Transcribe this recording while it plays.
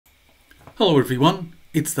Hello everyone,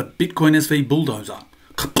 it's the Bitcoin SV Bulldozer.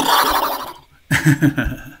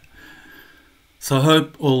 So I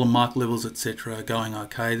hope all the mic levels etc. are going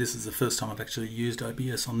okay. This is the first time I've actually used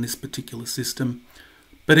OBS on this particular system.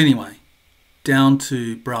 But anyway, down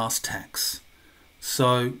to brass tacks.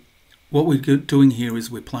 So what we're doing here is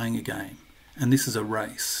we're playing a game, and this is a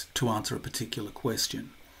race to answer a particular question.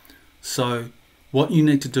 So what you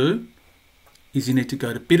need to do is you need to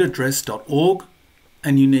go to bitaddress.org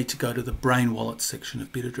and you need to go to the Brain Wallet section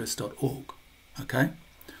of bitaddress.org. Okay?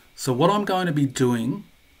 So what I'm going to be doing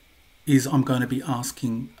is I'm going to be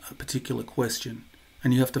asking a particular question,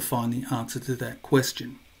 and you have to find the answer to that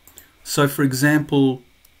question. So for example,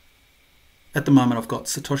 at the moment I've got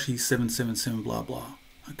Satoshi 777 blah blah,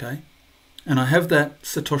 okay? And I have that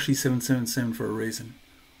Satoshi 777 for a reason.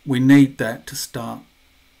 We need that to start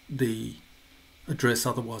the address,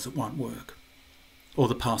 otherwise it won't work. Or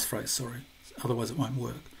the passphrase, sorry. Otherwise it won't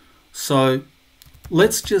work. So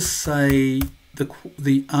let's just say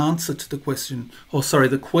the answer to the question,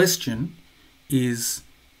 the question is,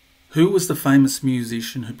 who was the famous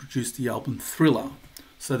musician who produced the album Thriller?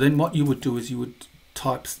 So then what you would do is you would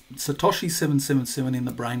type Satoshi 777 in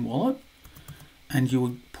the Brain Wallet and you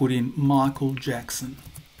would put in Michael Jackson.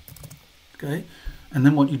 Okay? And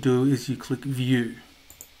then what you do is you click View.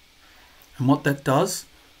 And what that does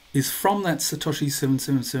is from that Satoshi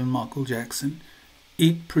 777 Michael Jackson,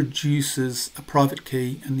 it produces a private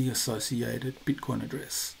key and the associated Bitcoin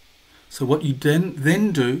address. So what you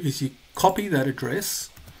then do is you copy that address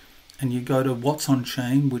and you go to What's on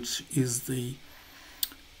Chain, which is the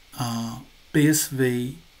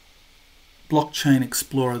BSV blockchain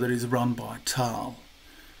explorer that is run by Tal.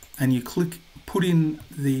 And you put in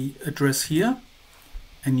the address here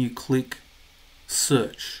and you click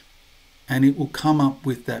search, and it will come up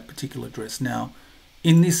with that particular address. Now,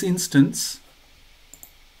 in this instance,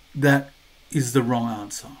 that is the wrong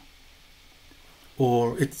answer,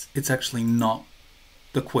 or it's actually not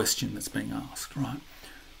the question that's being asked, right?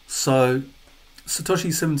 So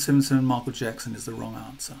Satoshi 777 Michael Jackson is the wrong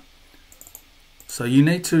answer. So you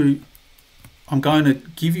need to, I'm going to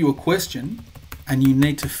give you a question and you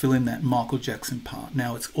need to fill in that Michael Jackson part.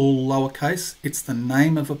 Now it's all lowercase, it's the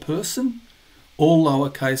name of a person, all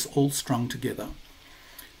lowercase, all strung together.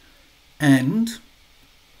 And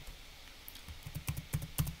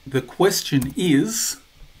the question is,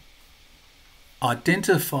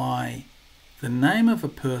 identify the name of a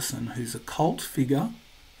person who's a cult figure,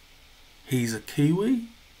 he's a Kiwi,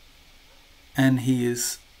 and he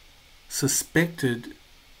is suspected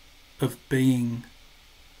of being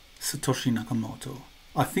Satoshi Nakamoto.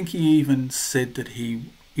 I think he even said that he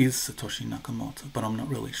is Satoshi Nakamoto, but I'm not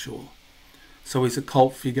really sure. So he's a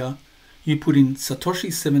cult figure. You put in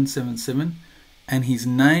Satoshi 777 and his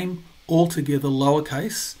name all together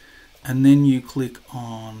lowercase, and then you click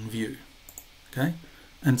on View. Okay?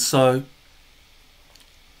 And so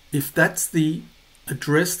if that's the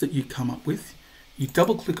address that you come up with, you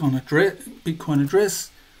double click on Bitcoin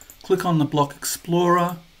address, click on the Block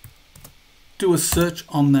Explorer, do a search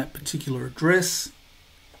on that particular address,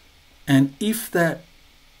 and if that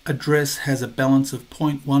address has a balance of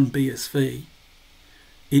 0.1 BSV,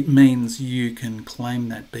 it means you can claim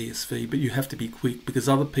that BSV, but you have to be quick because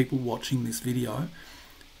other people watching this video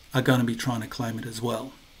are going to be trying to claim it as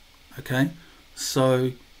well. Okay?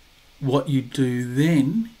 So what you do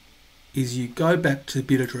then is you go back to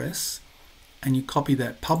BitAddress and you copy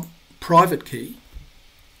that private key,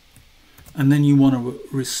 and then you want to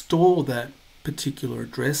restore that particular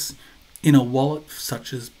address in a wallet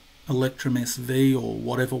such as Electrum SV or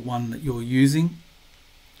whatever one that you're using.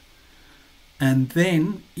 And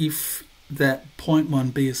then if that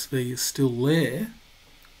 0.1 BSV is still there,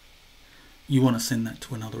 you want to send that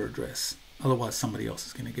to another address. Otherwise somebody else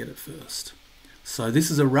is going to get it first. So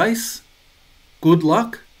this is a race. Good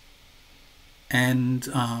luck. And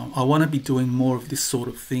I want to be doing more of this sort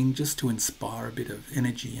of thing just to inspire a bit of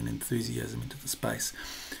energy and enthusiasm into the space.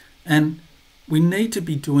 And we need to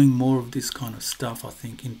be doing more of this kind of stuff, I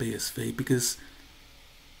think, in BSV, because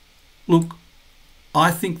look,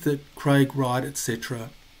 I think that Craig Wright,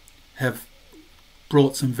 etc., have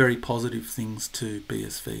brought some very positive things to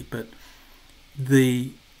BSV, but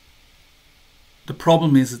the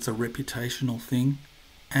problem is it's a reputational thing,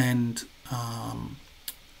 and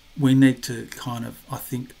we need to kind of, I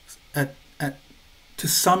think, to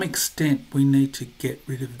some extent, we need to get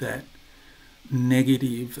rid of that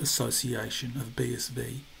negative association of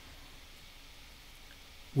BSV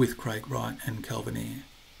with Craig Wright and Calvin Ayre,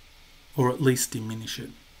 or at least diminish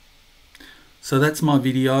it. So that's my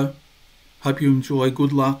video. Hope you enjoy.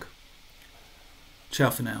 Good luck. Ciao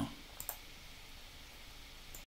for now.